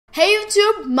Hey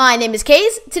YouTube, my name is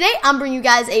Case. Today I'm bringing you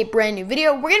guys a brand new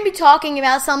video. We're going to be talking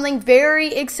about something very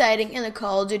exciting in the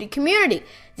Call of Duty community.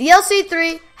 DLC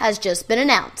 3 has just been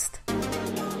announced.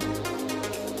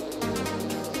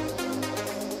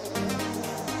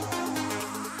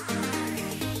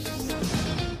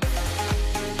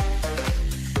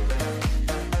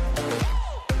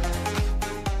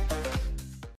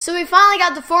 So we finally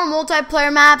got the 4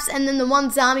 multiplayer maps and then the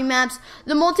 1 zombie maps.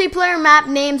 The multiplayer map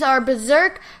names are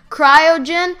Berserk,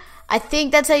 Cryogen, I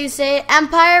think that's how you say it,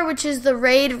 Empire, which is the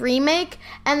Raid remake,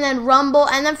 and then Rumble.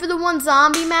 And then for the 1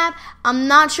 zombie map, I'm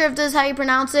not sure if this is how you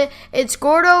pronounce it. It's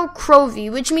Gordo Krovi,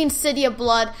 which means City of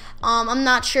Blood. I'm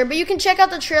not sure, but you can check out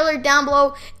the trailer down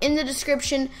below in the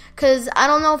description because I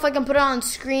don't know if I can put it on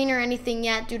screen or anything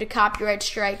yet due to copyright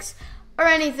strikes or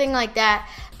anything like that.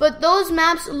 But those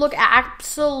maps look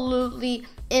absolutely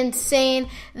insane.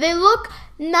 They look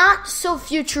not so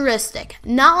futuristic,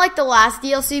 not like the last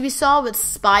DLC we saw with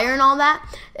Spire and all that.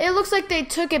 It looks like they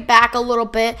took it back a little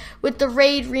bit with the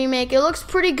Raid remake. It looks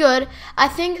pretty good. I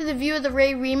think the view of the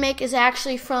Raid remake is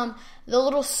actually from the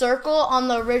little circle on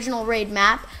the original Raid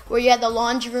map where you had the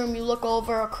laundry room, you look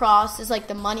over across is like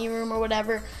the money room or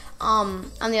whatever. On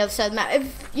the other side of the map.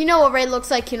 If you know what Raid looks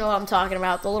like, you know what I'm talking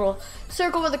about. The little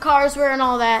circle where the cars were and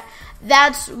all that.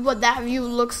 That's what that view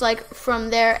looks like from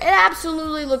there. It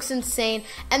absolutely looks insane.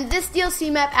 And this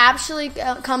DLC map actually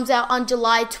comes out on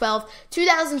July 12th,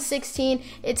 2016.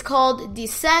 It's called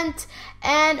Descent,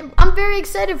 and I'm very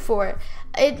excited for it.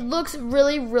 It looks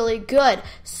really, really good.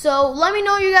 So let me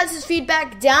know your guys'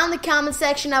 feedback down in the comment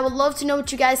section. I would love to know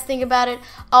what you guys think about it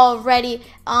already.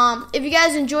 If you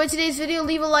guys enjoyed today's video,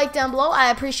 leave a like down below.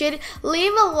 I appreciate it.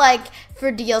 Leave a like for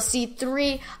DLC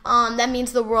 3. That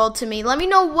means the world to me. Let me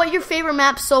know what your favorite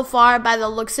maps so far by the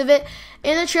looks of it.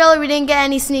 In the trailer, we didn't get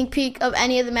any sneak peek of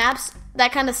any of the maps.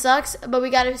 That kind of sucks, but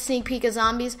we got a sneak peek of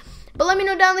zombies. But let me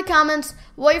know down in the comments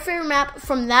what your favorite map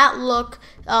from that look,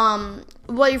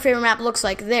 what your favorite map looks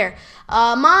like there.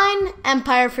 Mine,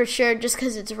 Empire for sure, just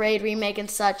because it's Raid remake and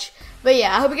such. But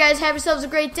yeah, I hope you guys have yourselves a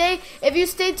great day. If you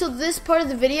stayed till this part of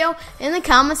the video, in the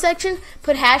comment section,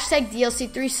 put hashtag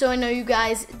DLC3 so I know you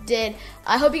guys did.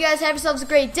 I hope you guys have yourselves a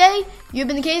great day. You've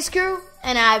been the Case Crew,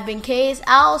 and I've been Case.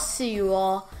 I'll see you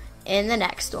all in the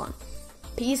next one.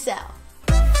 Peace out.